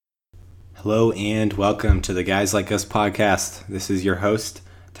Hello and welcome to the Guys Like Us podcast. This is your host,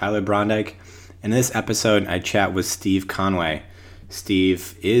 Tyler Brondike. In this episode, I chat with Steve Conway.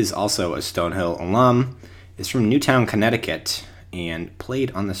 Steve is also a Stonehill alum, is from Newtown, Connecticut, and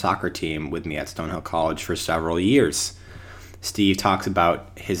played on the soccer team with me at Stonehill College for several years. Steve talks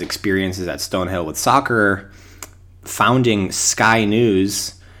about his experiences at Stonehill with soccer, founding Sky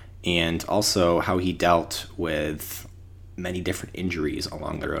News, and also how he dealt with many different injuries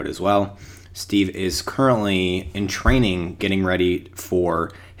along the road as well. Steve is currently in training, getting ready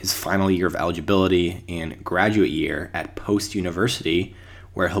for his final year of eligibility and graduate year at Post University,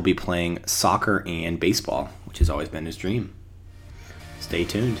 where he'll be playing soccer and baseball, which has always been his dream. Stay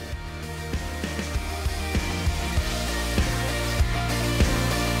tuned.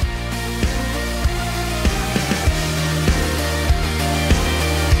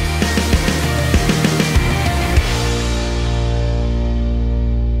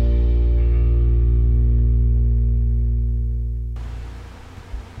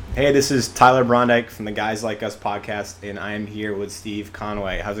 Hey, this is Tyler Brondike from the Guys Like Us podcast, and I am here with Steve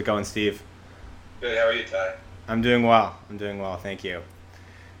Conway. How's it going, Steve? Good. How are you, Ty? I'm doing well. Thank you.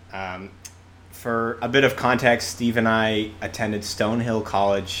 For a bit of context, Steve and I attended Stonehill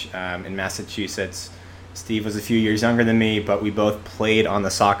College in Massachusetts. Steve was a few years younger than me, but we both played on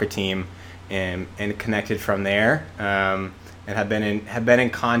the soccer team and connected from there, and have been in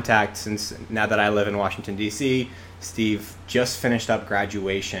contact since. Now that I live in Washington, D.C., Steve just finished up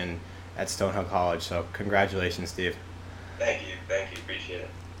graduation at Stonehill College, so congratulations, Steve. Thank you. Appreciate it.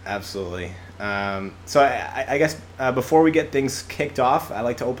 Absolutely. So I guess before we get things kicked off, I'd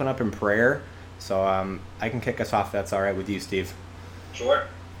like to open up in prayer. So I can kick us off if that's all right with you, Steve. Sure.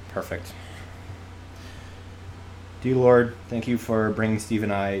 Perfect. Dear Lord, thank you for bringing Steve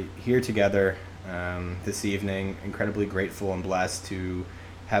and I here together this evening. Incredibly grateful and blessed to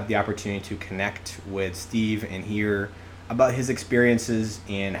have the opportunity to connect with Steve and hear about his experiences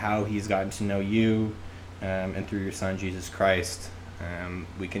and how he's gotten to know you and through your son, Jesus Christ.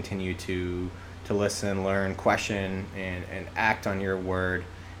 We continue to listen, learn, question, and act on your word,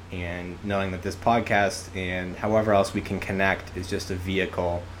 and knowing that this podcast and however else we can connect is just a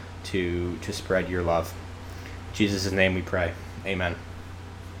vehicle to spread your love. In Jesus' name we pray. Amen.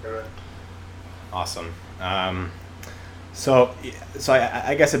 Amen. Awesome. So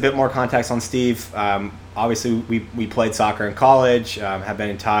I guess a bit more context on Steve. Obviously, we played soccer in college, have been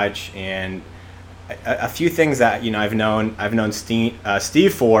in touch, and a few things that I've known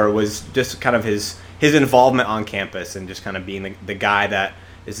Steve for was just kind of his involvement on campus and just kind of being the guy that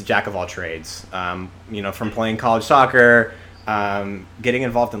is the jack of all trades. From playing college soccer, getting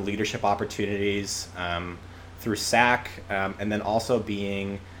involved in leadership opportunities through SAC, and then also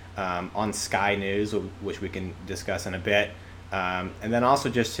being on Sky News, which we can discuss in a bit, and then also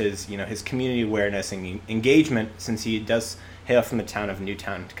just his community awareness and engagement, since he does hail from the town of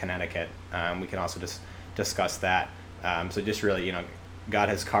Newtown, Connecticut. We can also just discuss that. So just really, God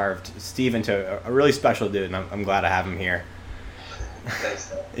has carved Steve into a really special dude, and I'm glad I have him here.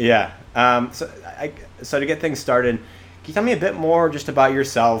 Thanks. Yeah. So to get things started, can you tell me a bit more just about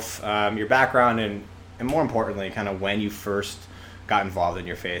yourself, your background, and more importantly, kind of when you first got involved in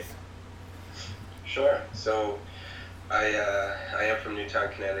your faith? Sure. So I am from Newtown,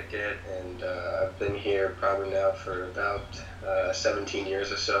 Connecticut, and I've been here probably now for about 17 years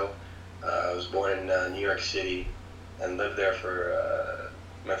or so. I was born in New York City and lived there for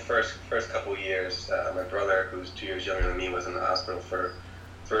my first couple years. My brother, who's 2 years younger than me, was in the hospital for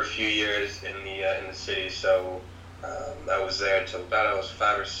a few years in the city. So I was there until about I was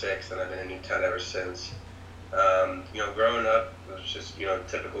 5 or 6, and I've been in Newtown ever since. Growing up, it was just,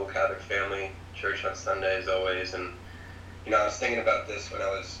 typical Catholic family, church on Sundays always. And, I was thinking about this when I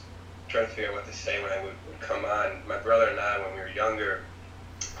was trying to figure out what to say when I would come on. My brother and I, when we were younger,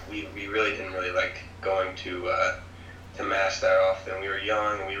 we really didn't really like going to Mass that often. We were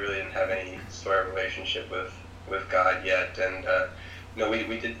young, and we really didn't have any sort of relationship with God yet. And,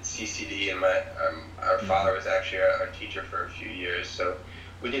 we did CCD, and our father was actually our teacher for a few years. So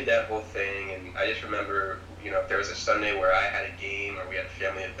we did that whole thing, and I just remember, if there was a Sunday where I had a game or we had a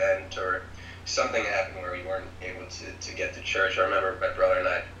family event or something happened where we weren't able to get to church, I remember my brother and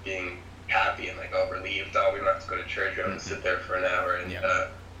I being happy and relieved. We don't have to go to church, we don't have to sit there for an hour. And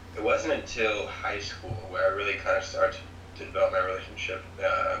it wasn't until high school where I really kind of started to develop my relationship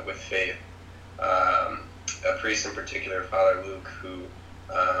with faith. A priest in particular, Father Luke, who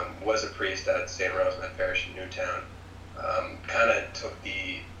was a priest at St. Rosemont Parish in Newtown, kind of took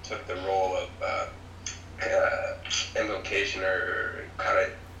the role of invocation, or kind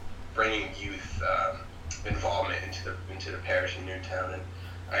of bringing youth involvement into the parish in Newtown. And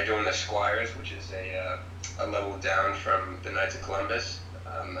I joined the Squires, which is a level down from the Knights of Columbus.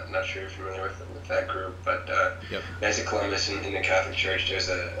 I'm not sure if you're familiar with that group, but Yep. Knights of Columbus in the Catholic Church, there's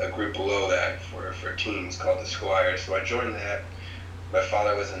a group below that for teens called the Squires. So I joined that. My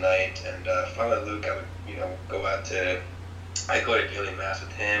father was a knight, and Father Luke, I would go out to, I'd go to daily mass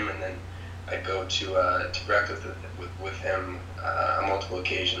with him, and then I'd go to breakfast with him on multiple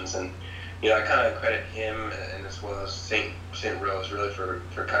occasions, and I kind of credit him and as well as Saint Rose really for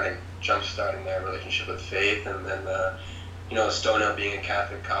kind of jump starting my relationship with faith, and then Stonehill being a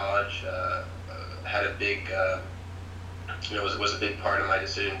Catholic college had a big was a big part of my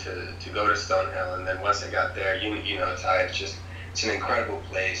decision to go to Stonehill, and then once I got there, Ty, it's an incredible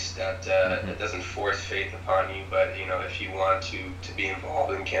place that it doesn't force faith upon you, but if you want to be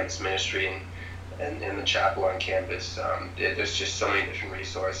involved in campus ministry and in the chapel on campus, there's just so many different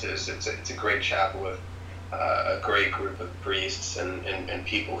resources. It's a great chapel with a great group of priests and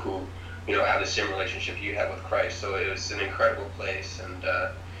people who have the same relationship you have with Christ. So it was an incredible place, and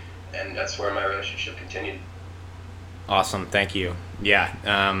that's where my relationship continued. Awesome, thank you.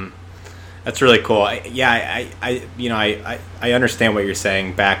 Yeah. That's really cool. I understand what you're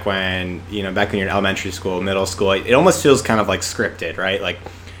saying. Back when you're in elementary school, middle school, it almost feels kind of like scripted, right? Like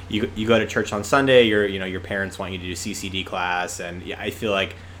you go to church on Sunday, your parents want you to do CCD class, and I feel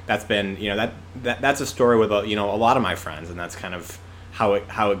like that's been that's a story with a lot of my friends, and that's kind of how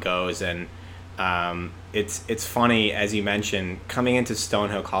it goes. And it's funny, as you mentioned, coming into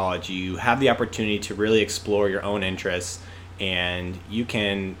Stonehill College, you have the opportunity to really explore your own interests. And you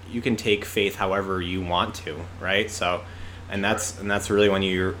can take faith however you want to, right? So, and that's really when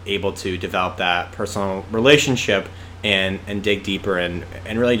you're able to develop that personal relationship and dig deeper and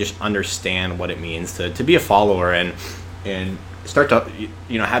really just understand what it means to be a follower and start to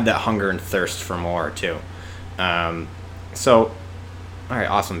have that hunger and thirst for more too. So, all right,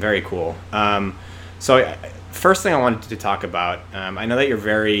 awesome, very cool. So first thing I wanted to talk about, I know that you're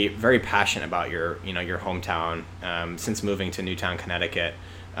very, very passionate about your hometown since moving to Newtown, Connecticut.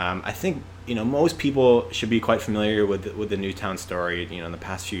 I think most people should be quite familiar with the Newtown story, in the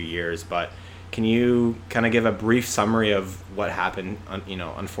past few years. But can you kind of give a brief summary of what happened?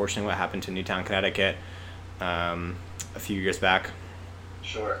 Unfortunately, what happened to Newtown, Connecticut, a few years back?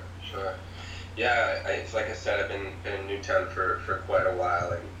 Sure. Yeah, it's like I said, I've been in Newtown for quite a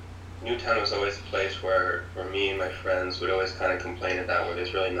while, and Newtown was always a place where me and my friends would always kind of complain about, where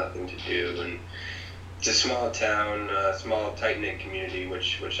there's really nothing to do, and it's a small town, small tight-knit community,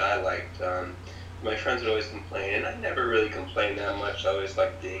 which I liked. My friends would always complain, and I never really complained that much. I always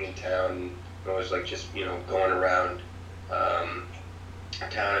liked being in town, and always like just going around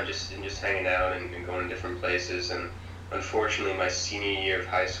town and just hanging out and going to different places. And unfortunately, my senior year of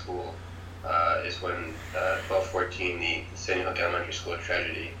high school is when 12/14, the Sandy Hook Elementary School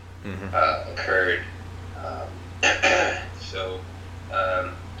tragedy occurred. So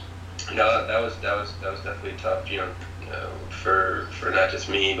that was definitely tough, for not just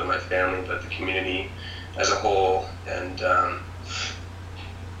me but my family, but the community as a whole. And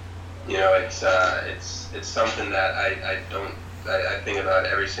it's something that I think about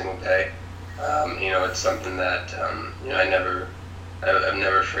every single day. It's something that I've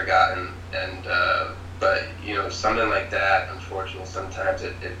never forgotten. And but something like that, unfortunately, sometimes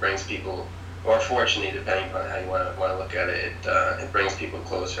it brings people, or fortunately, depending upon how you want to look at it, it brings people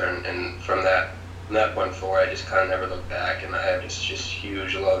closer. And from that point forward, I just kind of never looked back. And I have just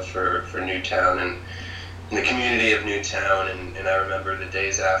huge love for Newtown and the community of Newtown. And I remember the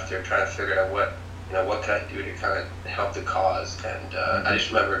days after trying to figure out what can I do to kind of help the cause. And I just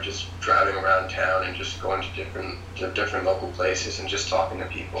remember just driving around town and just going to different local places and just talking to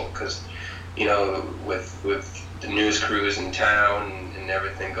people, because with the news crews in town and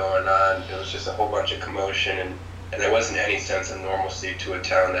everything going on, there was just a whole bunch of commotion, and there wasn't any sense of normalcy to a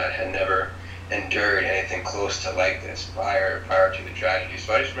town that had never endured anything close to like this prior to the tragedy.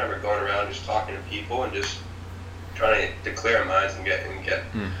 So I just remember going around just talking to people and just trying to clear our minds and get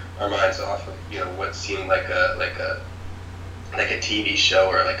our minds off of what seemed like a TV show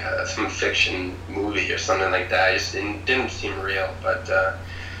or like some fiction movie or something like that. It didn't seem real, but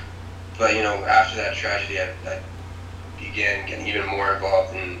after that tragedy, I began getting even more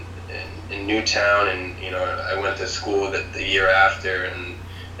involved in Newtown, and I went to school the year after, and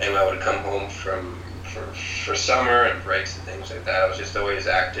I would come home for summer and breaks and things like that. I was just always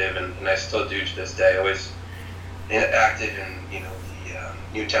active, and I still do to this day. Always active in the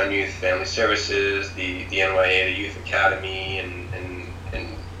Newtown Youth Family Services, the NYA, the Youth Academy, and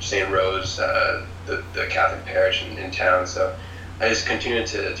St. Rose, the Catholic parish in town. So I just continue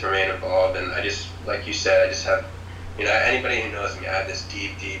to remain involved, and I just, like you said, I just have anybody who knows me, I have this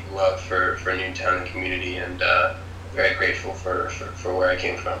deep, deep love for Newtown and community, and very grateful for where I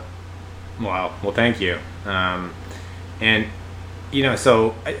came from. Wow. Well, thank you. And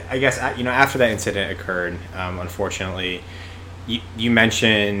so I guess after that incident occurred, unfortunately, you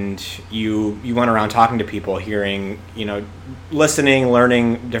mentioned you went around talking to people, hearing, listening,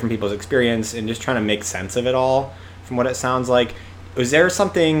 learning different people's experience, and just trying to make sense of it all. From what it sounds like, was there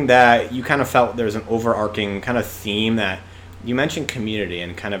something that you kind of felt there was an overarching kind of theme that you mentioned community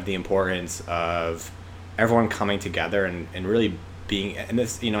and kind of the importance of everyone coming together and really being, and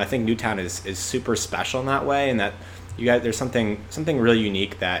this, I think Newtown is super special in that way, and that you guys, there's something really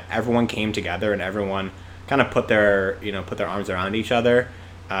unique that everyone came together and everyone kind of put their arms around each other.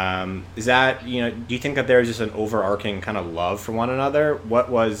 Is that, do you think that there's just an overarching kind of love for one another? What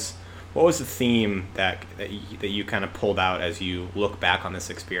was the theme that you kind of pulled out as you look back on this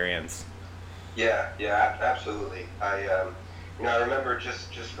experience? Yeah, absolutely. I remember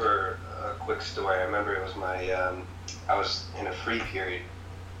just for a quick story. I remember it was I was in a free period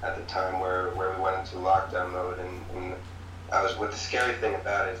at the time where we went into lockdown mode, and I was. What the scary thing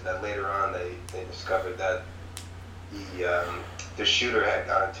about it is that later on they discovered that the shooter had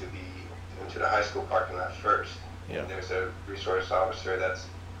gone into the high school parking lot first. Yeah. And there's a resource officer that's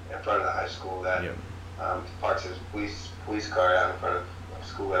in front of the high school that parks his police car out in front of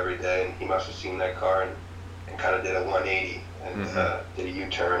school every day, and he must have seen that car and kind of did a 180 and did a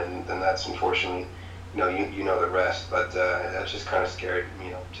U-turn, and then that's unfortunately, you know the rest. But that's just kind of scary,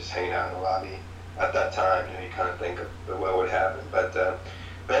 just hanging out in the lobby at that time. You kind of think of what would happen. But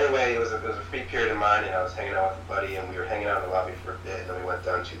anyway, it was a free period of mine, and I was hanging out with a buddy, and we were hanging out in the lobby for a bit, and then we went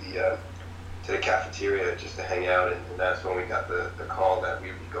down to the cafeteria just to hang out, and that's when we got the call that we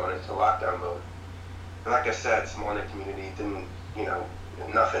would be going into lockdown mode. And like I said, small knit community, didn't,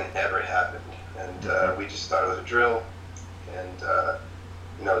 nothing ever happened, and we just thought it was a drill, and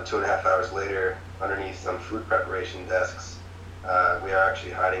 2.5 hours later, underneath some food preparation desks, we are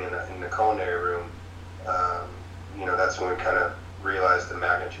actually hiding in the culinary room. That's when we kind of realized the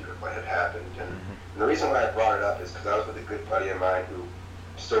magnitude of what had happened, and the reason why I brought it up is because I was with a good buddy of mine who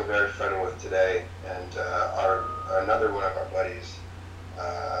I'm still very friendly with today, and another one of our buddies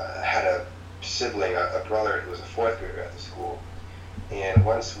had a sibling, a brother who was a fourth grader at the school. And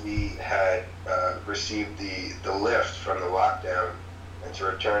once we had received the lift from the lockdown and to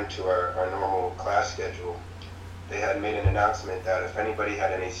return to our normal class schedule, they had made an announcement that if anybody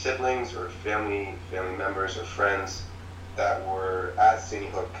had any siblings or family members or friends that were at Sandy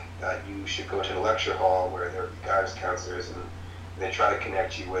Hook, that you should go to the lecture hall where there would be guidance counselors, and they try to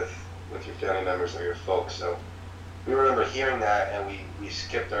connect you with your family members or your folks. So we remember hearing that, and we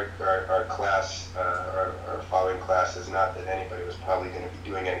skipped our class, our following classes. Not that anybody was probably going to be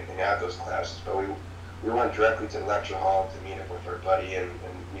doing anything at those classes, but we went directly to the lecture hall to meet up with our buddy, and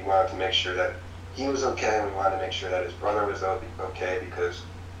we wanted to make sure that he was okay, and we wanted to make sure that his brother was okay, because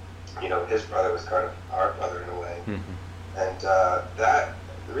his brother was kind of our brother in a way. And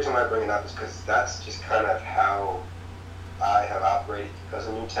the reason why I bring it up is because that's just kind of how I have operated because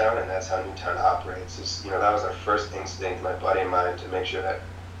of Newtown, and that's how Newtown operates. That was our first instinct, my buddy and mine, to make sure that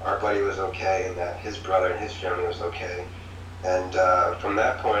our buddy was okay and that his brother and his family was okay. And from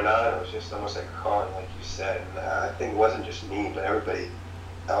that point on, it was just almost like a calling, like you said. And I think it wasn't just me, but everybody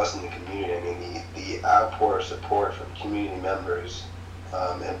else in the community. I mean, the outpour of support from community members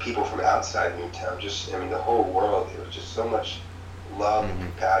and people from outside Newtown, the whole world. It was just so much love and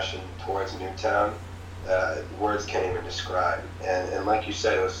compassion towards Newtown. Words can't even describe. And like you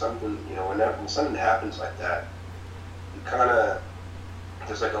said, it was something, when something happens like that, you kind of,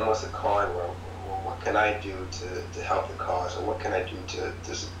 there's like almost a calling where, well, what can I do to help the cause, or what can I do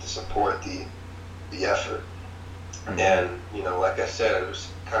to support the effort? And, like I said, I just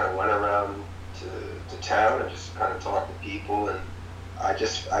kind of went around to town and just kind of talked to people, and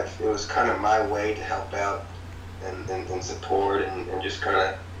it was kind of my way to help out and support and just kind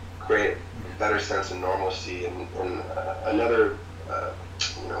of create a better sense of normalcy. And another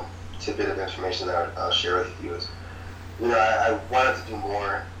tidbit of information that I'll share with you is, I wanted to do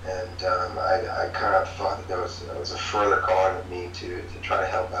more, and I kind of thought that there was a further calling of me to try to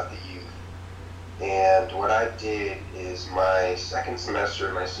help out the youth. And what I did is, my second semester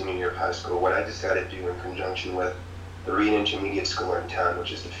of my senior year of high school, what I decided to do in conjunction with the Reed Intermediate School in town,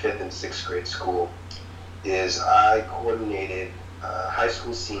 which is the 5th and 6th grade school, is I coordinated high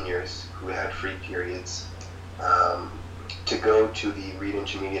school seniors who had free periods to go to the Reed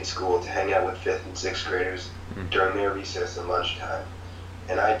Intermediate School to hang out with 5th and 6th graders during their recess and lunchtime.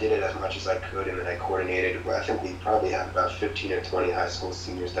 And I did it as much as I could, and then I coordinated. I think we probably had about 15 or 20 high school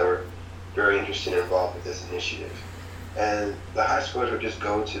seniors that were very interested and involved with this initiative. And the high schoolers would just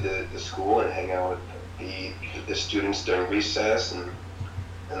go to the school and hang out with the students during recess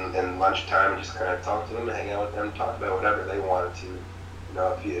and lunchtime, and just kind of talk to them and hang out with them, talk about whatever they wanted to.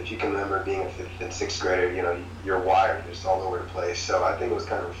 If you can remember being a fifth and sixth grader, you're wired just all over the place. So I think it was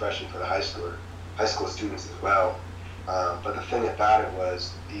kind of refreshing for the high school students as well. But the thing about it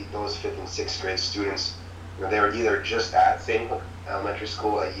was those fifth and sixth grade students, they were either just at St. Hook Elementary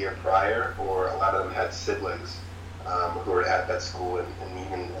School a year prior, or a lot of them had siblings who were at that school, and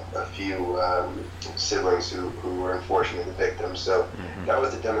even a few siblings who were unfortunately the victims. So that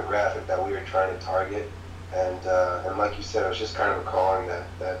was the demographic that we were trying to target. And like you said, it was just kind of a calling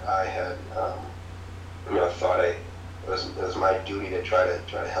that I had, thought it was my duty to try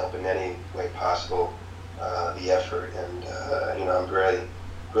to help in any way possible, the effort. And I'm really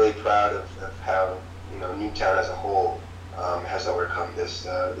really proud of how Newtown as a whole has overcome this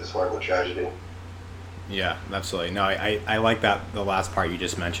horrible tragedy. Yeah, absolutely. No, I like that, the last part you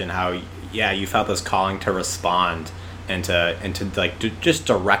just mentioned, how you felt this calling to respond and to like just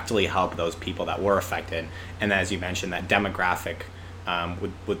directly help those people that were affected, and as you mentioned, that demographic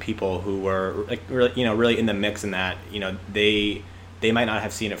with people who were like really in the mix, in that they might not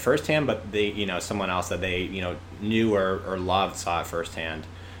have seen it firsthand, but they someone else that they knew or loved saw it firsthand.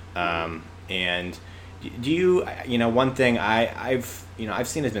 And do you one thing I've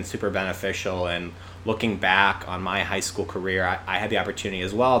seen has been super beneficial, and looking back on my high school career, I had the opportunity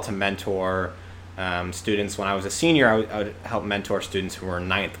as well to mentor students. When I was a senior, I would help mentor students who were in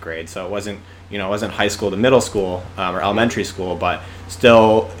ninth grade. So it wasn't high school to middle school or elementary school, but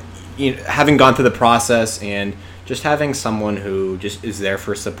still, having gone through the process and just having someone who just is there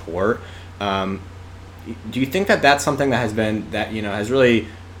for support. Do you think that that's something that has really,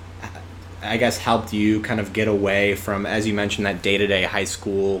 I guess, helped you kind of get away from, as you mentioned, that day-to-day high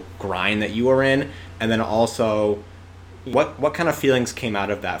school grind that you were in, and then also what kind of feelings came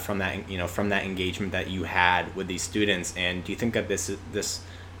out of that, from that engagement that you had with these students, and do you think that this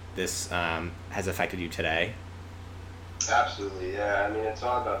has affected you today? Absolutely, yeah. I mean, it's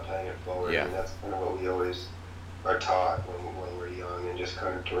all about paying it forward. Yeah. I mean, that's kind of what we always are taught when we're young, and just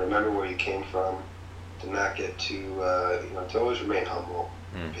kind of to remember where you came from, to not get to always remain humble,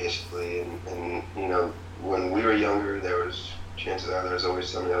 basically. And when we were younger, chances are there was always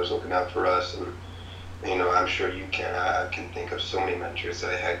somebody that was looking out for us, and I'm sure you can. I can think of so many mentors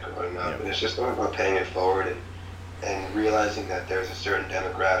that I had growing up, and it's just all about paying it forward and realizing that there's a certain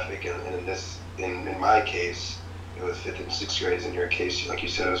demographic, and in my case, it was fifth and sixth graders. In your case, like you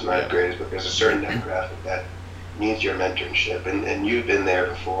said, it was ninth graders, but there's a certain demographic that needs your mentorship, and you've been there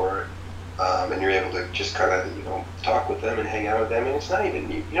before, and you're able to just kind of talk with them and hang out with them, and it's not even,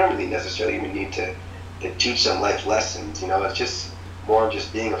 you don't really necessarily even need to teach them life lessons. It's just more of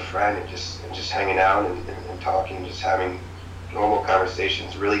just being a friend and just hanging out and talking, and just having normal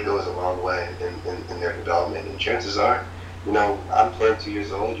conversations really goes a long way in their development. And chances are, I'm 32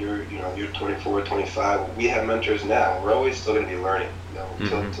 years old, you're 24, 25, we have mentors now. We're always still going to be learning,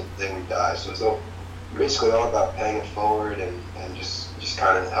 until the day we die. So it's basically all about paying it forward and just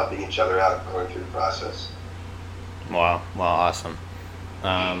kind of helping each other out going through the process. Wow, awesome.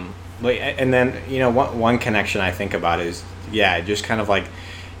 And then one connection I think about is just kind of like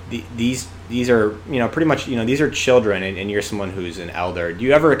these are pretty much these are children, and you're someone who's an elder. Do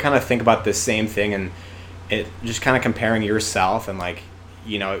you ever kind of think about the same thing, and it just kind of comparing yourself, and like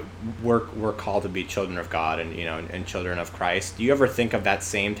we're called to be children of God, and children of Christ? Do you ever think of that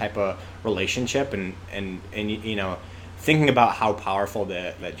same type of relationship, and thinking about how powerful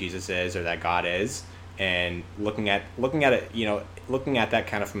that Jesus is, or that God is, and looking at it, looking at that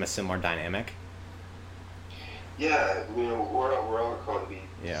kind of from a similar dynamic? Yeah, we're all called to be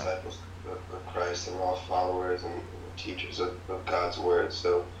disciples of Christ, and we're all followers and teachers of God's word.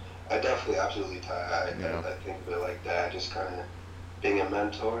 So I definitely, absolutely, I think of it like that, just kind of being a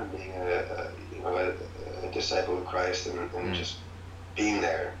mentor and being a disciple of Christ, and just being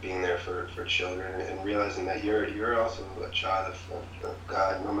there for children, and realizing that you're also a child of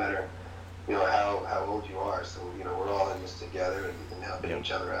God, no matter how old you are. So we're all in this together and helping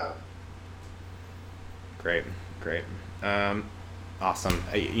each other out. Great. Awesome.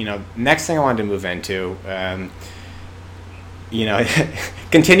 Next thing I wanted to move into,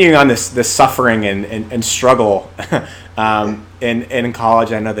 continuing on this suffering and struggle, in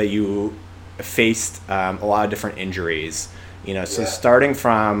college, I know that you faced a lot of different injuries. So starting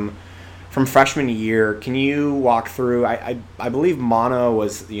from freshman year, can you walk through? I believe mono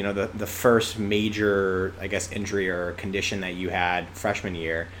was the first major, I guess, injury or condition that you had freshman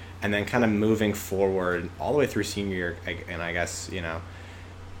year, and then kind of moving forward all the way through senior year, and I guess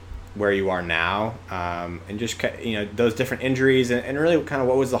where you are now, and just those different injuries, and really kind of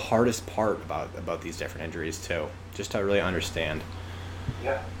what was the hardest part about these different injuries too, just to really understand.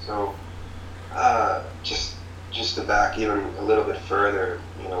 Yeah. So just to back even a little bit further,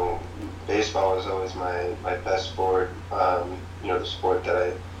 baseball was always my best sport. The sport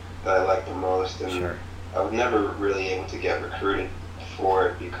that I liked the most, and Sure. I was never really able to get recruited for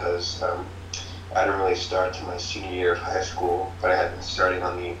it because I didn't really start to my senior year of high school, but I had been starting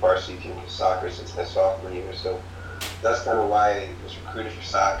on the varsity team of soccer since my sophomore year. So that's kind of why I was recruited for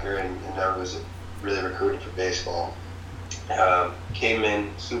soccer and never was really recruited for baseball. Came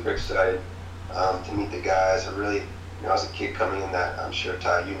in super excited to meet the guys. I really, I was a kid coming in that, I'm sure,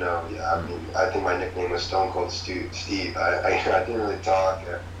 Ty, yeah, I mean, I think my nickname was Stone Cold Steve. I didn't really talk.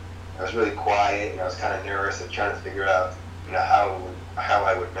 I was really quiet, and I was kind of nervous and trying to figure out, how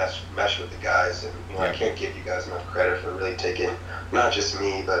I would mesh with the guys. And, I can't give you guys enough credit for really taking, not just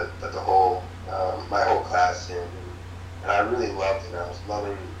me, but the whole, my whole class in. And I really loved it. I was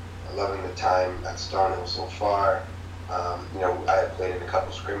loving the time at Stonehill so far. I had played in a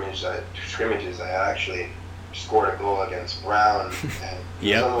couple scrimmages. I actually scored a goal against Brown, and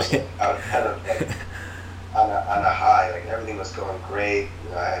it was almost like I was kind of like on a high. Like everything was going great.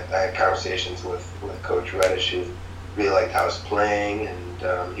 I had conversations with Coach Reddish, who really liked how I was playing,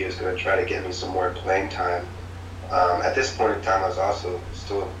 and he was going to try to get me some more playing time. At this point in time, I was also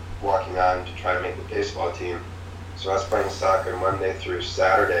still walking on to try to make the baseball team. So I was playing soccer Monday through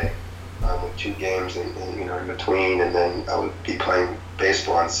Saturday, with 2 games in between, and then I would be playing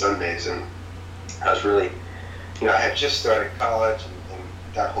baseball on Sundays. And I was really, I had just started college and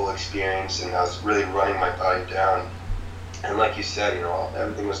that whole experience, and I was really running my body down. And like you said,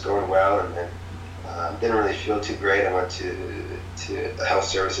 everything was going well, and then didn't really feel too great. I went to the health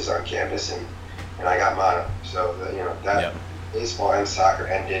services on campus, and I got mono. So that baseball and soccer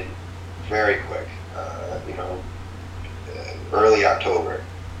ended very quick. Early October.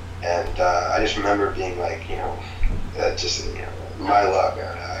 And I just remember being like, my luck.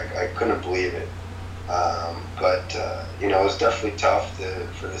 I couldn't believe it. But it was definitely tough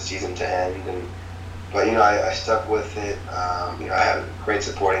for the season to end. But I stuck with it. I had a great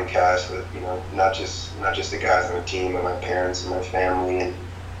supporting cast with, not just the guys on the team, but my parents and my family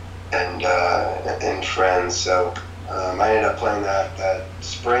and friends. So I ended up playing that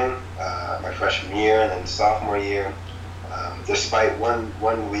spring, my freshman year, and then sophomore year. Despite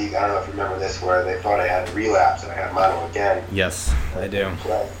one week, I don't know if you remember this, where they thought I had a relapse and I had mono again. Yes, I do.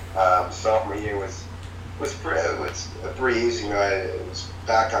 Sophomore year was a breeze. I was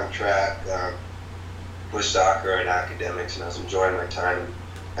back on track with soccer and academics, and I was enjoying my time.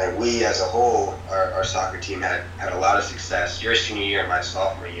 And we, as a whole, our soccer team had a lot of success. Your senior year and my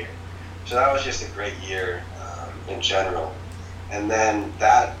sophomore year, so that was just a great year in general. And then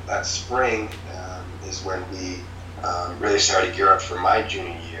that spring is when we really started to gear up for my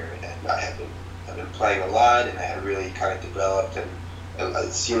junior year, and I've been playing a lot, and I had really kind of developed, and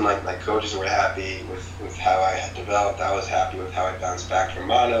it seemed like my coaches were happy with how I had developed. I was happy with how I bounced back from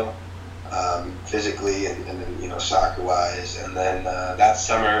mono, physically and then soccer wise. And then that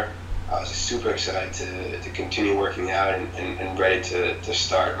summer I was super excited to continue working out and ready to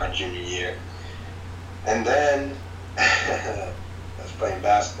start my junior year. And then I was playing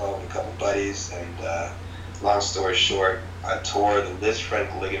basketball with a couple buddies, and long story short, I tore the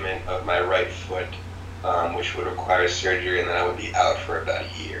Lisfranc ligament of my right foot, which would require surgery, and then I would be out for about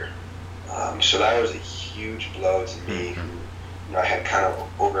a year. So that was a huge blow to me. I had kind of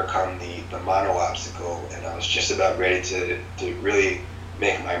overcome the mono obstacle, and I was just about ready to really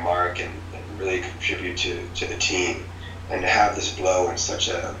make my mark and really contribute to the team. And to have this blow in such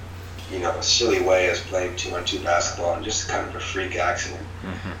a silly way as playing 2-on-2 basketball and just kind of a freak accident.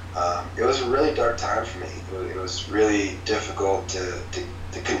 It was a really dark time for me. It was really difficult to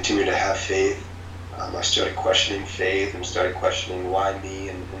continue to have faith. I started questioning faith and started questioning why me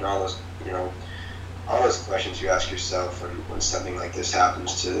and all those, all those questions you ask yourself when something like this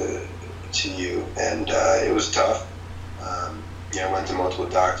happens to you. And it was tough. I went to multiple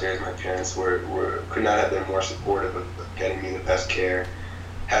doctors. My parents could not have been more supportive of getting me the best care.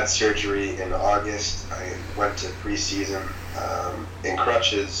 Had surgery in August. I went to preseason in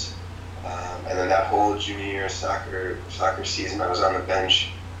crutches, and then that whole junior year soccer season, I was on the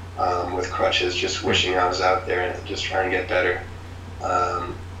bench with crutches, just wishing I was out there and just trying to get better.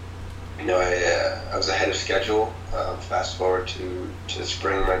 I was ahead of schedule. Fast forward to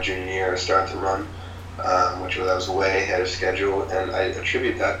spring of my junior year, I started to run, which I was way ahead of schedule, and I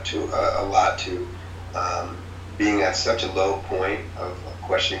attribute that to a lot to being at such a low point of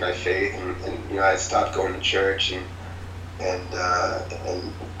questioning my faith, and I had stopped going to church, and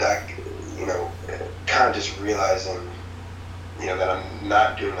that, kind of just realizing, that I'm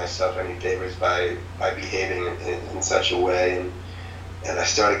not doing myself any favors by behaving in such a way, and I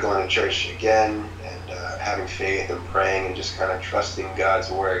started going to church again, and having faith and praying and just kind of trusting God's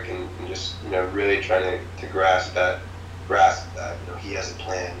work, and just really trying to grasp that He has a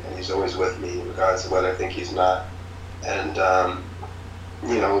plan, and He's always with me regardless of whether I think He's not. And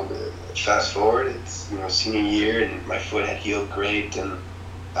fast forward, it's senior year, and my foot had healed great, and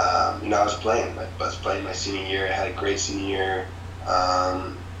I was playing my senior year. I had a great senior year.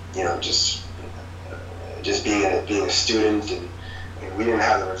 Just being a student, and we didn't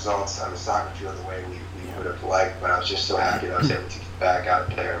have the results on the soccer field the way we would have liked, but I was just so happy that I was able to get back out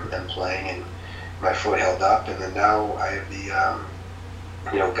there and playing, and my foot held up. And then now I have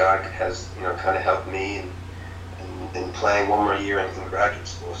God has kind of helped me in playing one more year in graduate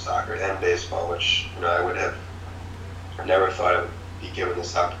school soccer and baseball, which I would have never thought I would be given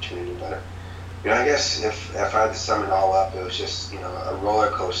this opportunity. But I guess if I had to sum it all up, it was just a roller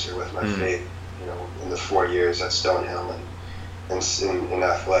coaster with my faith. In the 4 years at Stonehill and in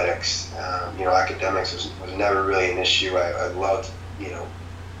athletics. Academics was never really an issue. I loved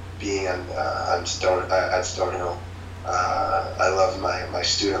being at Stonehill. I loved my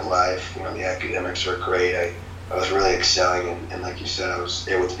student life. The academics were great. I was really excelling, and like you said, I was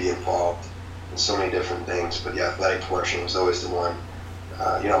able to be involved in so many different things. But the athletic portion was always the one,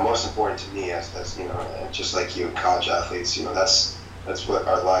 most important to me. As just like you, college athletes, that's what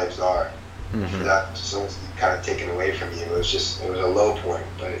our lives are. Mm-hmm. For that so kind of taken away from you, it was a low point.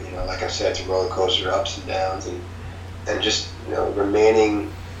 But like I said, it's a roller coaster, ups and downs, and just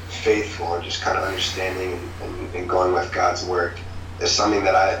remaining faithful and just kind of understanding and going with God's work is something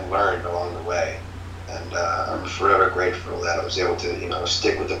that I had learned along the way. And I'm forever grateful that I was able to,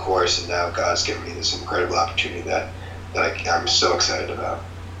 stick with the course, and now God's given me this incredible opportunity that I'm so excited about.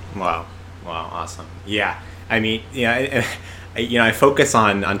 Wow, awesome. Yeah, I mean, I focus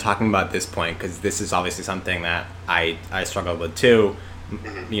on talking about this point because this is obviously something that I struggled with too.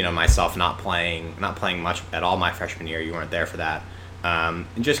 Mm-hmm. Myself not playing much at all my freshman year. You weren't there for that, and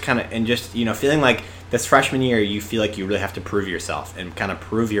just feeling like this freshman year you feel like you really have to prove yourself and kind of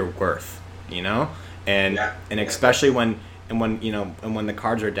prove your worth, and especially when the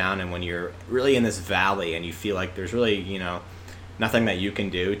cards are down and when you're really in this valley and you feel like there's really nothing that you can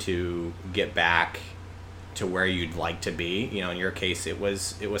do to get back to where you'd like to be. In your case, it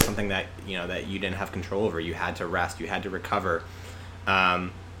was something that that you didn't have control over. You had to rest, you had to recover,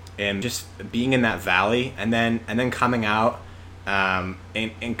 and just being in that valley, and then coming out,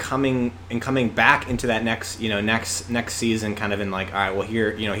 and coming back into that next season, kind of in like, all right, well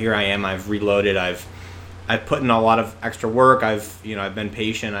here I am. I've reloaded. I've put in a lot of extra work. I've been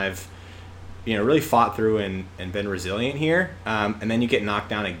patient. I've really fought through and been resilient here, and then you get knocked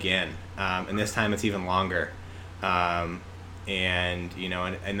down again. And this time it's even longer, and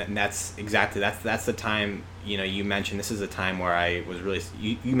that's exactly that's the time. You mentioned this is a time where I was really.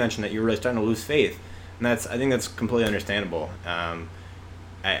 You mentioned that you're really starting to lose faith, and I think that's completely understandable. One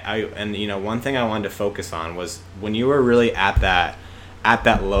thing I wanted to focus on was when you were really at that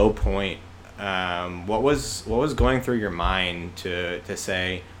low point. What was going through your mind to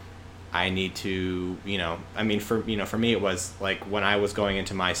say, I need to, for me it was like when I was going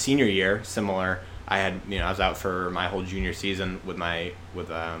into my senior year, similar. I was out for my whole junior season with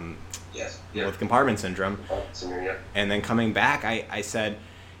compartment syndrome, and then coming back, I said,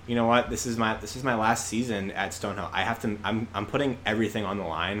 you know what, this is my last season at Stonehill. I'm putting everything on the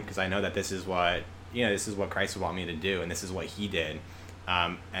line because I know that this is what Christ would want me to do, and this is what He did.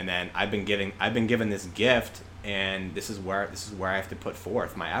 And then I've been given this gift, and this is where I have to put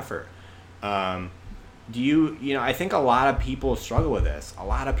forth my effort. I think a lot of people struggle with this. A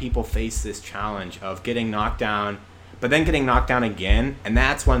lot of people face this challenge of getting knocked down, but then getting knocked down again, and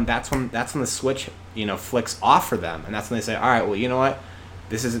that's when the switch flicks off for them, and that's when they say, all right, well, you know what,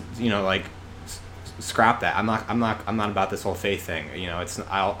 this is scrap that. I'm not about this whole faith thing.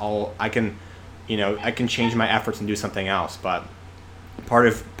 I can change my efforts and do something else, but part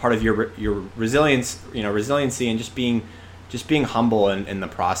of your resiliency and just being humble in the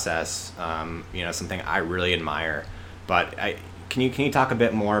process, something I really admire. But can you talk a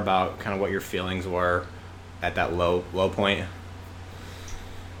bit more about kind of what your feelings were at that low point?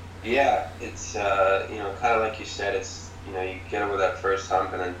 Yeah, it's kind of like you said, it's you get over that first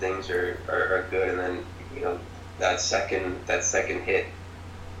hump, and then things are good, and then that second hit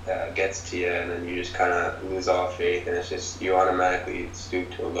gets to you, and then you just kind of lose all faith, and it's just you automatically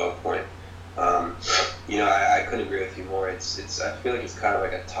stoop to a low point. Um, I couldn't agree with you more. I feel like it's kind of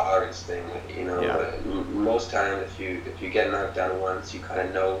like a tolerance thing. Yeah. Most times if you get knocked down once, you kind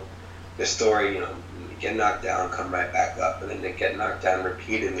of know the story. You get knocked down, come right back up, and then they get knocked down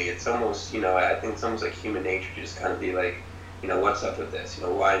repeatedly. It's almost, I think it's almost like human nature to just kind of be like, what's up with this?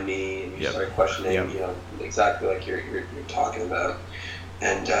 Why me? And you Yep. start questioning, Yep. exactly like you're talking about.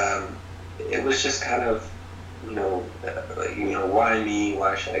 And it was just kind of, why me?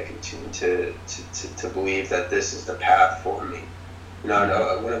 Why should I continue to believe that this is the path for me?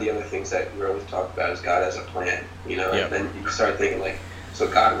 One of the other things that we always talk about is God has a plan. Yep. And then you start thinking like, so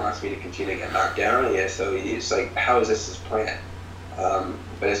God wants me to continue to get knocked down. Yeah. So it's like, how is this His plan?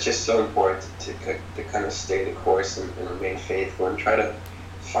 But it's just so important to kind of stay the course and remain faithful and try to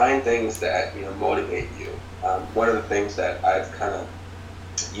find things that motivate you. One of the things that I've kind of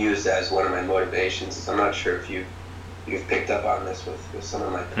used as one of my motivations is, I'm not sure if you've picked up on this with some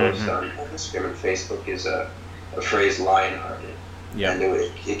of my posts on Instagram and Facebook, is a phrase, "lion-hearted." Yeah. And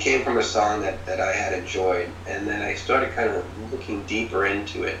it came from a song that I had enjoyed, and then I started kind of looking deeper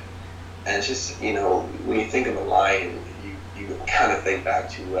into it. And it's just, when you think of a lion, you kind of think back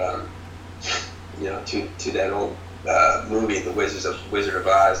to to that old movie, The Wizard of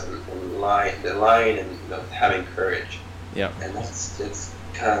Oz, and the lion, and having courage. Yeah. And it's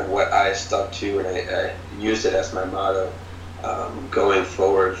kind of what I stuck to, and I used it as my motto going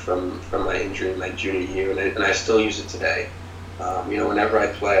forward from my injury in my junior year, and I still use it today. Whenever I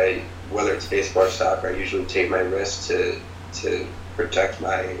play, whether it's baseball or soccer, I usually tape my wrist to protect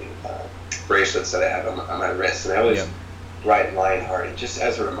my bracelets that I have on my wrist, and I always write "lion-hearted" just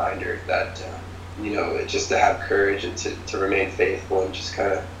as a reminder that just to have courage and to remain faithful, and just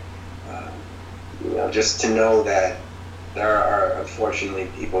kind of just to know that there are unfortunately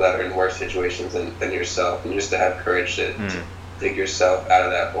people that are in worse situations than yourself, and just to have courage to dig yourself out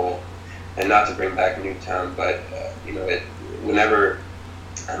of that hole, and not to bring back Newtown, but whenever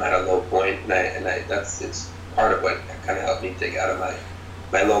I'm at a low point, and it's part of what kind of helped me dig out of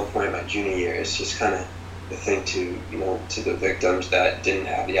my low point my junior year. It's just kind of the thing to the victims that didn't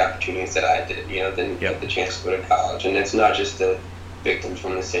have the opportunities that I did, didn't get the chance to go to college, and it's not just the victims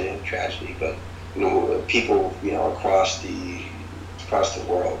from the Sandy Hook tragedy, but people across the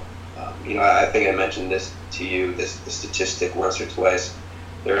world. I think I mentioned this to you, the statistic once or twice.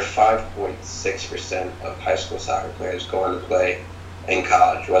 There are 5.6% of high school soccer players go on to play in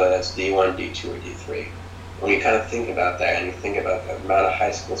college, whether that's D1, D2, or D3. When you kind of think about that, and you think about the amount of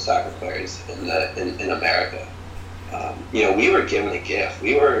high school soccer players in America, we were given a gift.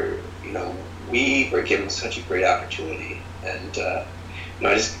 We were given such a great opportunity, and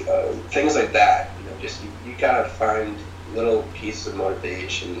just things like that. Just you gotta find little pieces of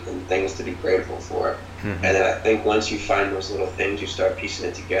motivation and things to be grateful for. And then I think once you find those little things, you start piecing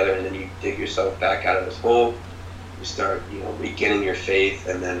it together, and then you dig yourself back out of this hole. You start, regaining your faith,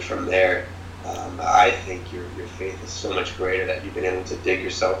 and then from there, I think your faith is so much greater that you've been able to dig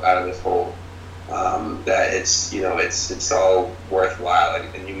yourself out of this hole. That it's all worthwhile,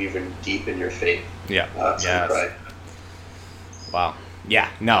 and you even deepen your faith. Yeah. Right. Wow. Yeah.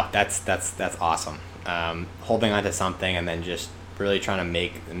 No, that's awesome. Holding on to something and then just really trying to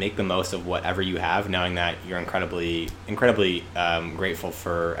make the most of whatever you have, knowing that you're incredibly grateful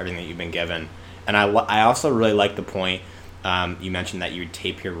for everything that you've been given. And I also really like the point you mentioned that you would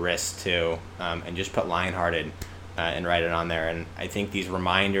tape your wrist too, and just put "lion-hearted" and write it on there. And I think these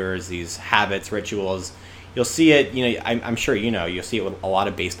reminders, these habits, rituals, you'll see it. I'm sure you'll see it with a lot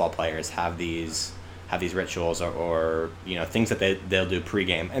of baseball players have these rituals or things that they'll do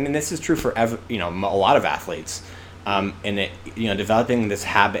pregame. And then this is true for a lot of athletes. And it developing this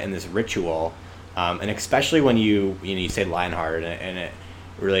habit and this ritual, and especially when you say "lion-hearted" and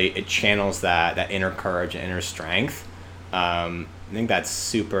it channels that inner courage and inner strength. I think that's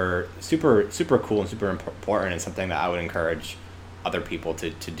super cool and super important, and something that I would encourage other people to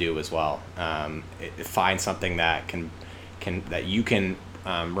do as well. Find something that that you can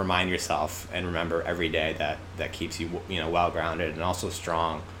remind yourself and remember every day that keeps you well grounded and also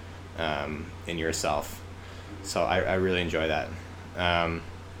strong in yourself. So I really enjoy that.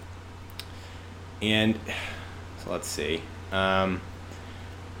 And so let's see. I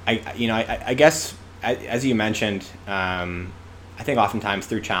guess as you mentioned, I think oftentimes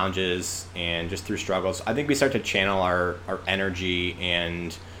through challenges and just through struggles, I think we start to channel our energy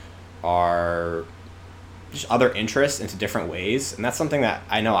and our just other interests into different ways. And that's something that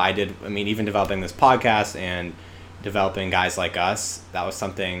I know I did. I mean, even developing this podcast and developing guys like us, that was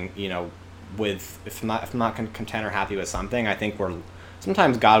something, if I'm not content or happy with something, I think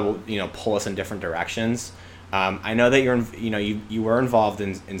sometimes God will, pull us in different directions. I know that you were involved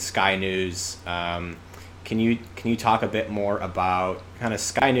in Sky News. Can you talk a bit more about kind of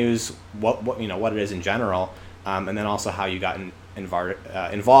Sky News, what what it is in general, and then also how you got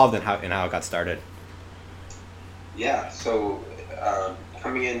involved and how it got started? Yeah. So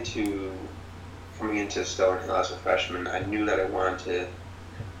coming into Stonehill as a freshman, I knew that I wanted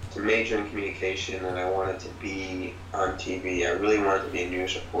to major in communication, and I wanted to be on TV. I really wanted to be a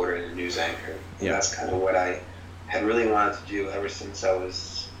news reporter and a news anchor. And that's kind of what I had really wanted to do ever since I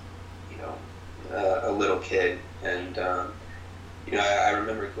was, a little kid. And, I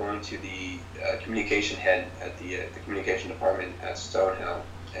remember going to the communication head at the communication department at Stonehill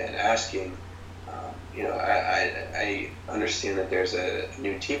and asking, I understand that there's a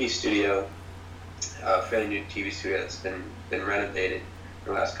new TV studio, a fairly new TV studio that's been renovated for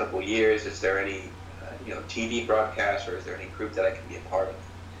the last couple of years. Is there any, TV broadcast, or is there any group that I can be a part of?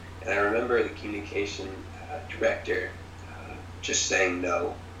 And I remember the communication director just saying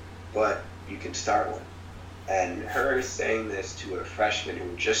no, but you can start one. And her saying this to a freshman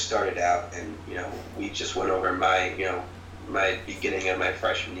who just started out, and we just went over my beginning of my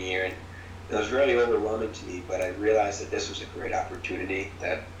freshman year, and it was really overwhelming to me. But I realized that this was a great opportunity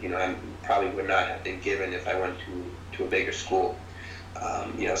that I probably would not have been given if I went to a bigger school,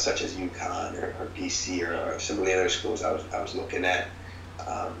 such as UConn or BC or some of the other schools I was looking at.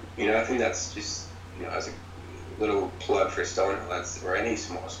 I think that's just as a little plug for Stonehill, or any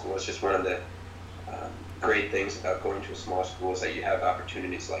small school. It's just one of the great things about going to a small school is that you have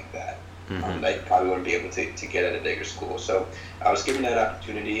opportunities like that. That you probably wouldn't be able to get at a bigger school. So I was given that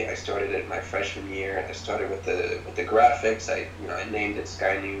opportunity. I started it my freshman year. I started with the graphics. I named it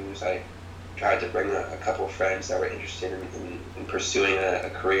Sky News. I tried to bring a couple of friends that were interested in pursuing a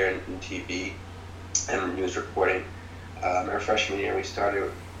career in TV and news reporting. Our freshman year, we started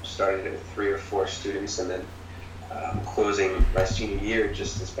it with 3 or 4 students, and then closing my senior year,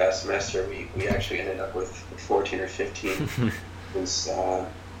 just this past semester, we actually ended up with 14 or 15 this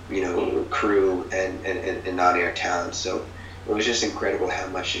crew and on-air talent. So it was just incredible how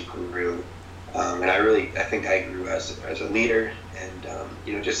much it grew, and I think I grew as a leader,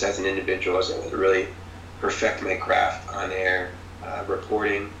 and just as an individual, as I was able to really perfect my craft on air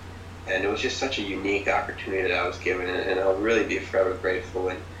reporting. And it was just such a unique opportunity that I was given, and I'll really be forever grateful.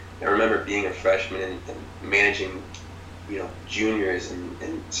 And I remember being a freshman and managing, juniors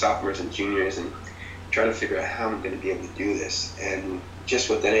and sophomores and juniors, and trying to figure out how I'm going to be able to do this. And just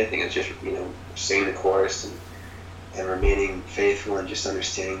with anything, it's just, staying the course and remaining faithful, and just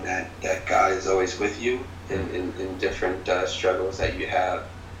understanding that God is always with you in different struggles that you have.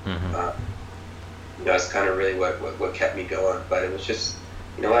 That's kind of really what kept me going. But it was just,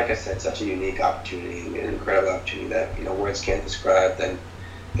 like I said, such a unique opportunity, an incredible opportunity that words can't describe. That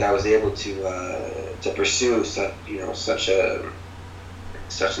I was able to pursue such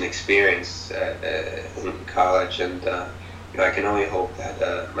an experience in college, and I can only hope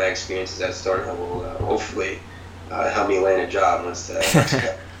that my experiences at Stonehill will hopefully help me land a job once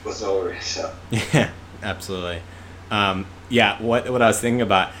that was over. So yeah, absolutely. What I was thinking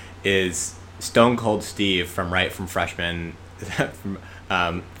about is Stone Cold Steve from freshman. From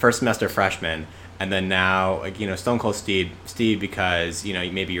first semester freshman, and then now Stone Cold Steve because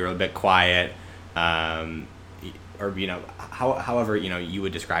maybe you're a bit quiet, or however you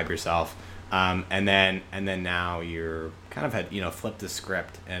would describe yourself, and then now you're kind of had flipped the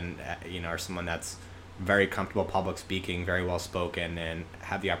script and are someone that's very comfortable public speaking, very well spoken, and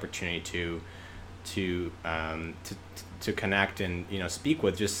have the opportunity to connect and speak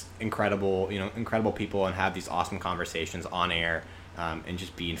with just incredible people and have these awesome conversations on air. And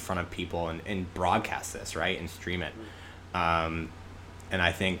just be in front of people and broadcast this, right, and stream it. And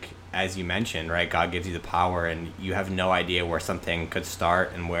I think, as you mentioned, right, God gives you the power, and you have no idea where something could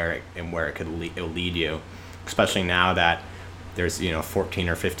start and where it could lead you. Especially now that there's 14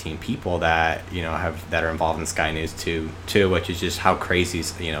 or 15 people that that are involved in Sky News too, which is just how crazy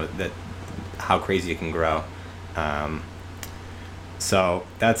how crazy it can grow. So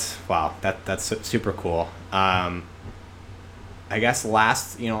that's super cool. I guess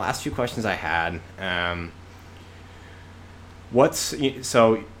last few questions I had.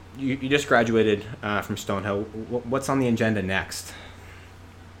 So you just graduated from Stonehill. What's on the agenda next?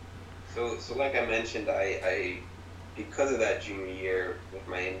 So like I mentioned, I because of that junior year with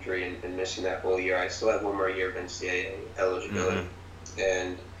my injury and missing that whole year, I still have one more year of NCAA eligibility.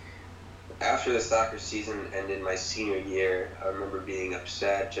 And after the soccer season ended my senior year, I remember being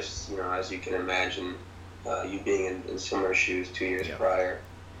upset, just as you can imagine. You being in similar shoes 2 years prior,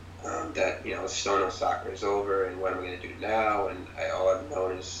 that Stonehill soccer is over, and what am I going to do now? And all I've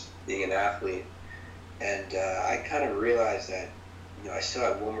known is being an athlete. And I kind of realized that, I still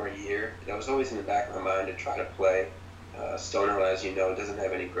had one more year. That was always in the back of my mind to try to play. Stonehill, as you know, doesn't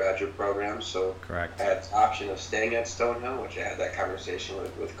have any graduate programs, so Correct. I had the option of staying at Stonehill, which I had that conversation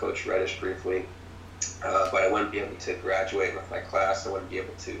with Coach Reddish briefly. But I wouldn't be able to graduate with my class. I wouldn't be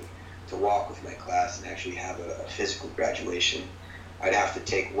able to walk with my class and actually have a physical graduation. I'd have to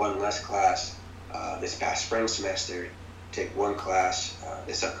take one less class this past spring semester, take one class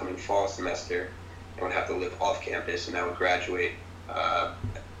this upcoming fall semester, and would have to live off campus, and I would graduate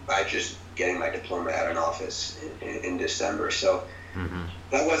by just getting my diploma at an office in December. So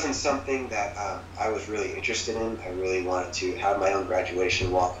that wasn't something that I was really interested in. I really wanted to have my own graduation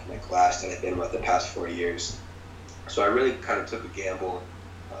walk with my class that I've been with the past 4 years. So I really kind of took a gamble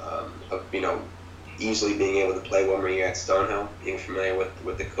of, easily being able to play one more year at Stonehill, being familiar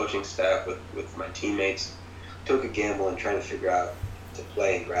with the coaching staff, with my teammates. Took a gamble and trying to figure out to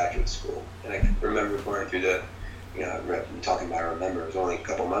play in graduate school. And I remember going through it was only a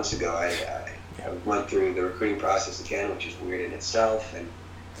couple months ago. I went through the recruiting process again, which is weird in itself, and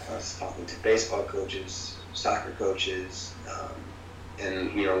I was talking to baseball coaches, soccer coaches,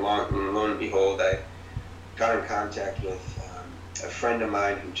 and lo and behold, I got in contact with a friend of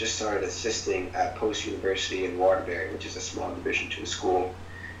mine who just started assisting at Post University in Waterbury, which is a small Division II school,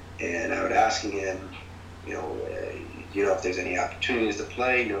 and I was asking him, if there's any opportunities to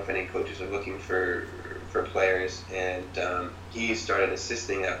play, if any coaches are looking for players, and he started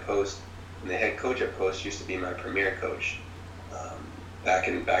assisting at Post, and the head coach at Post used to be my premier coach back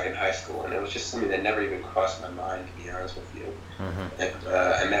in high school, and it was just something that never even crossed my mind, to be honest with you. And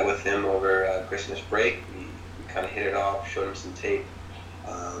I met with him over Christmas break. We kind of hit it off, showed him some tape,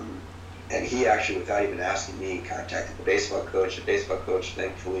 and he actually, without even asking me, contacted the baseball coach. The baseball coach,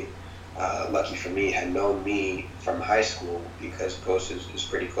 thankfully, lucky for me, had known me from high school because Post is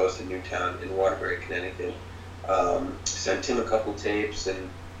pretty close to Newtown in Waterbury, Connecticut. Sent him a couple tapes, and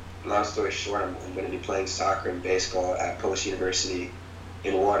long story short, I'm going to be playing soccer and baseball at Post University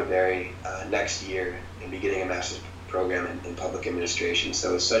in Waterbury next year and be getting a master's program in public administration.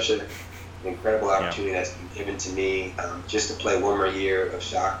 So it's such an incredible opportunity that's been given to me just to play one more year of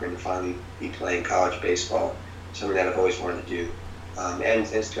soccer and finally be playing college baseball, something that I've always wanted to do. And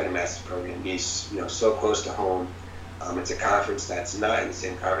to get a master's program, be so close to home. It's a conference that's not in the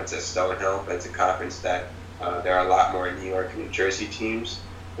same conference as Stonehill, but it's a conference that there are a lot more New York and New Jersey teams,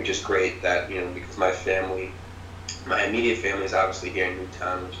 which is great that, because my immediate family is obviously here in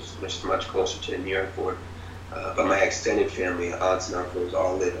Newtown, which is much closer to the New York border. But my extended family, aunts and uncles,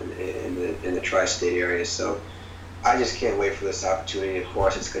 all live in the tri-state area. So I just can't wait for this opportunity. Of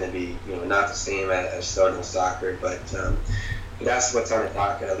course, it's going to be not the same as Stonehill soccer, but that's what's on the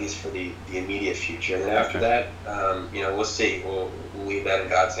docket, at least for the immediate future. And then after that, we'll see. We'll leave that in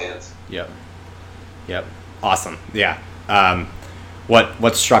God's hands. Yep. Awesome. Yeah.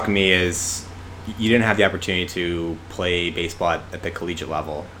 What struck me is you didn't have the opportunity to play baseball at the collegiate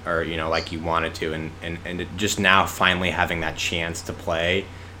level, or like you wanted to, and just now finally having that chance to play.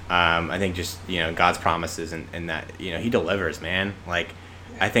 I think just God's promises and that He delivers, man. Like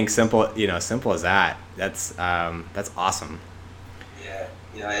I think simple as that. That's awesome.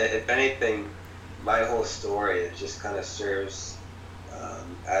 Yeah, if anything, my whole story it just kind of serves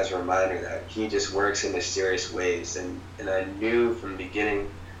as a reminder that He just works in mysterious ways, and I knew from the beginning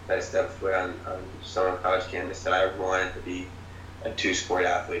that I stepped foot on Stonehill College campus that I wanted to be a two-sport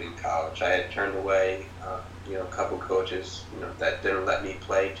athlete in college. I had turned away, a couple coaches, that didn't let me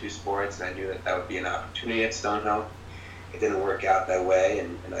play two sports, and I knew that would be an opportunity at Stonehill. It didn't work out that way,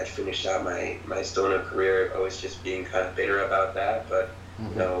 and I finished out my Stonehill career always just being kind of bitter about that. But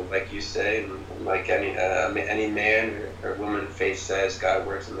like you say, like any man or woman of faith says, God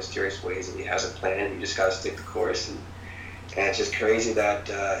works in mysterious ways, and He has a plan, and you just got to stick the course. And it's just crazy that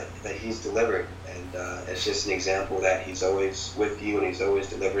He's delivered, and it's just an example that He's always with you, and He's always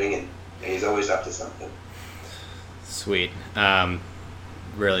delivering, and He's always up to something. Sweet,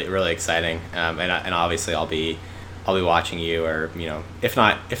 really, really exciting, and obviously I'll be watching you, or if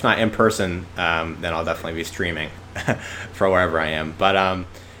not in person, then I'll definitely be streaming for wherever I am. But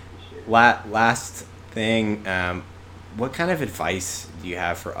last thing, what kind of advice do you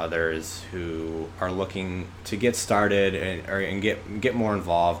have for others who are looking to get started and get more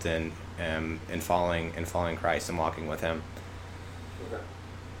involved in following Christ and walking with Him?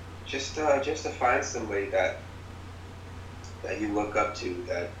 Just to find somebody that you look up to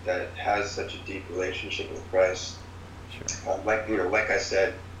that has such a deep relationship with Christ. Sure. Like I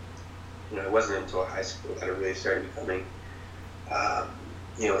said, it wasn't until high school that I really started becoming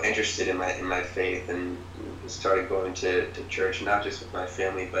interested in my faith, and started going to church, not just with my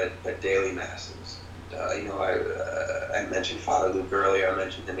family, but daily masses. I mentioned Father Luke earlier. I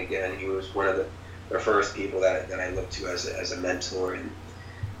mentioned him again. He was one of the first people that I looked to as a mentor. And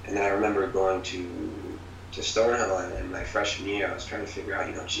then I remember going to Stonehill in my freshman year. I was trying to figure out,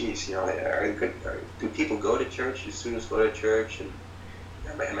 do people go to church? Do students go to church? And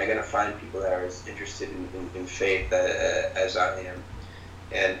am I going to find people that are as interested in faith as I am?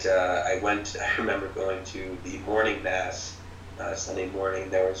 And I remember going to the morning mass Sunday morning.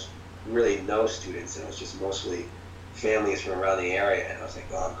 There was really no students, and it was just mostly families from around the area. And I was like,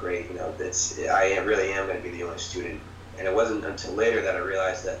 oh, great, I really am going to be the only student. And it wasn't until later that I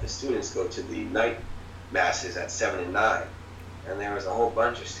realized that the students go to the night masses at 7 and 9. And there was a whole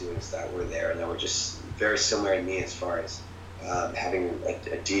bunch of students that were there, and they were just very similar to me as far as having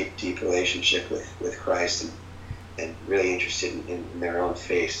a deep relationship with Christ and really interested in their own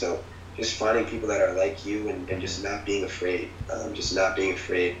faith. So just finding people that are like you and just not being afraid,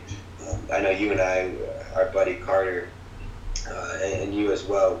 I know you and I, our buddy Carter, and you as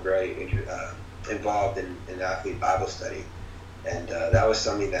well, very involved in athlete Bible study. And that was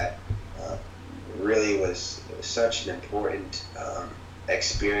something that really was such an important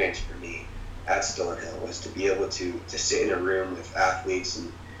experience for me at Stonehill, was to be able to sit in a room with athletes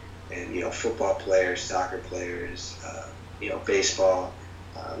and football players, soccer players, baseball,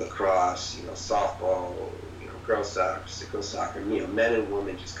 lacrosse, softball, girls soccer, sickle soccer, men and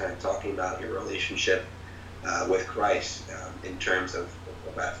women just kind of talking about your relationship with Christ in terms of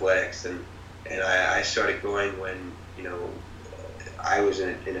athletics. And I started going when, I was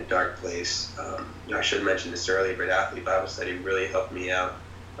in a dark place. I should have mentioned this earlier, but athlete Bible study really helped me out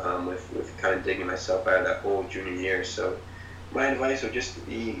with kind of digging myself out of that whole junior year. So my advice would just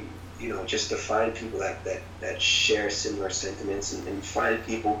be, just to find people that share similar sentiments and find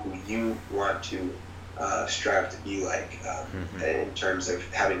people who you want to strive to be like in terms of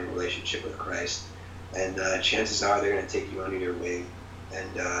having a relationship with Christ. And chances are they're going to take you under your wing,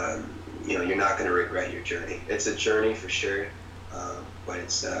 and you're not going to regret your journey. It's a journey for sure, but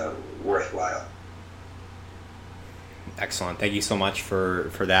it's worthwhile. Excellent. Thank you so much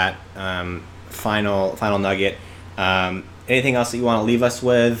for that final nugget. Anything else that you want to leave us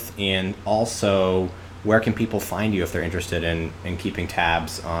with? And also, where can people find you if they're interested in keeping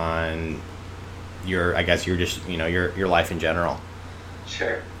tabs on your life in general?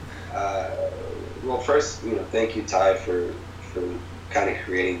 Sure. Well, first, thank you, Ty, for kind of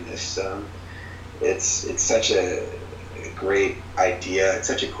creating this. It's such a great idea. It's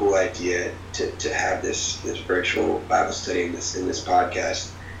such a cool idea to have this virtual Bible study in this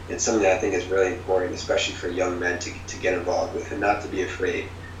podcast. It's something that I think is really important, especially for young men to get involved with, and not to be afraid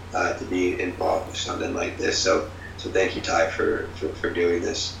to be involved with something like this. So thank you, Ty, for doing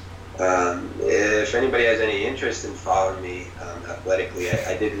this. If anybody has any interest in following me athletically,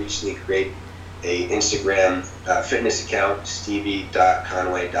 I did recently create a Instagram fitness account,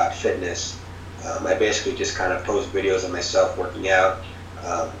 stevie.conway.fitness. I basically just kind of post videos of myself working out.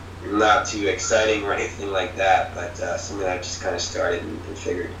 Not too exciting or anything like that, but something I just kind of started and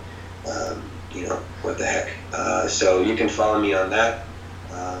figured, what the heck. So you can follow me on that.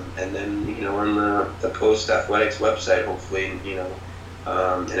 And then, on the Post Athletics website, hopefully,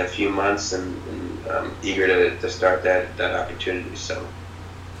 in a few months, and I'm eager to start that opportunity. So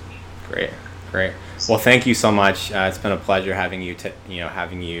Great. Well, thank you so much. It's been a pleasure having you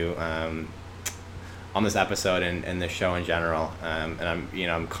on this episode and this show in general. And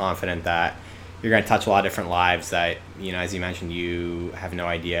I'm confident that you're going to touch a lot of different lives that, as you mentioned, you have no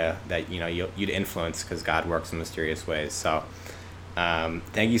idea that, you'd influence, because God works in mysterious ways. So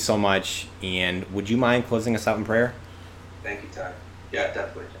thank you so much. And would you mind closing us out in prayer? Thank you, Ty. Yeah,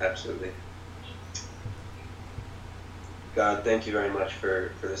 definitely. Absolutely. God, thank you very much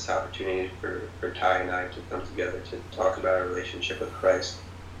for this opportunity for Ty and I to come together to talk about our relationship with Christ,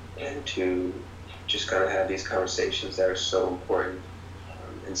 and to just kind of have these conversations that are so important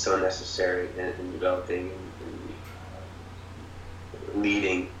and so necessary in developing and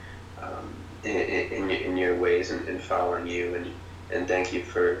leading in your ways and following you. And thank you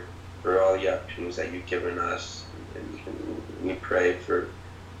for all the opportunities that you've given us. And we pray for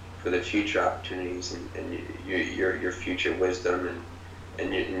the future opportunities and your future wisdom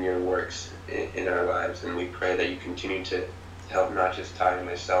and your works in our lives. And we pray that you continue to help not just Ty and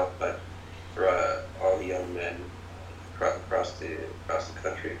myself, but for all the young men across the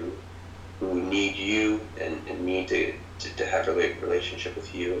country who need you and need to have a relationship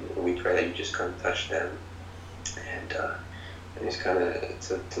with you. And we pray that you just kind of touch them and just kind of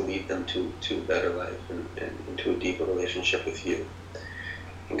to lead them to a better life and to a deeper relationship with you.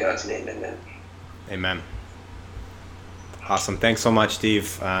 In God's name, amen. Amen. Awesome. Thanks so much,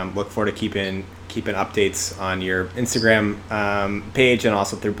 Steve. Look forward to keeping keeping updates on your Instagram page and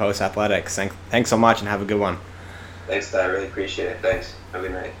also through Post Athletics. Thanks so much, and have a good one. Thanks, I really appreciate it. Thanks. Have a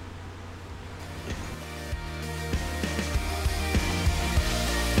good night.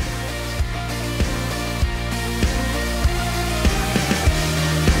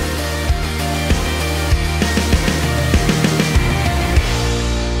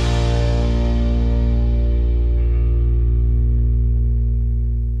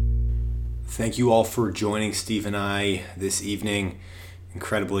 Thank you all for joining Steve and I this evening.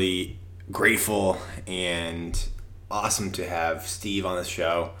 Incredibly grateful and awesome to have Steve on the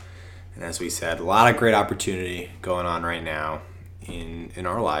show. And as we said, a lot of great opportunity going on right now in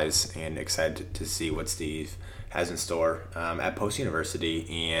our lives, and excited to see what Steve has in store at Post University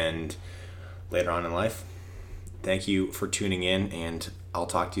and later on in life. Thank you for tuning in, and I'll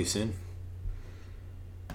talk to you soon.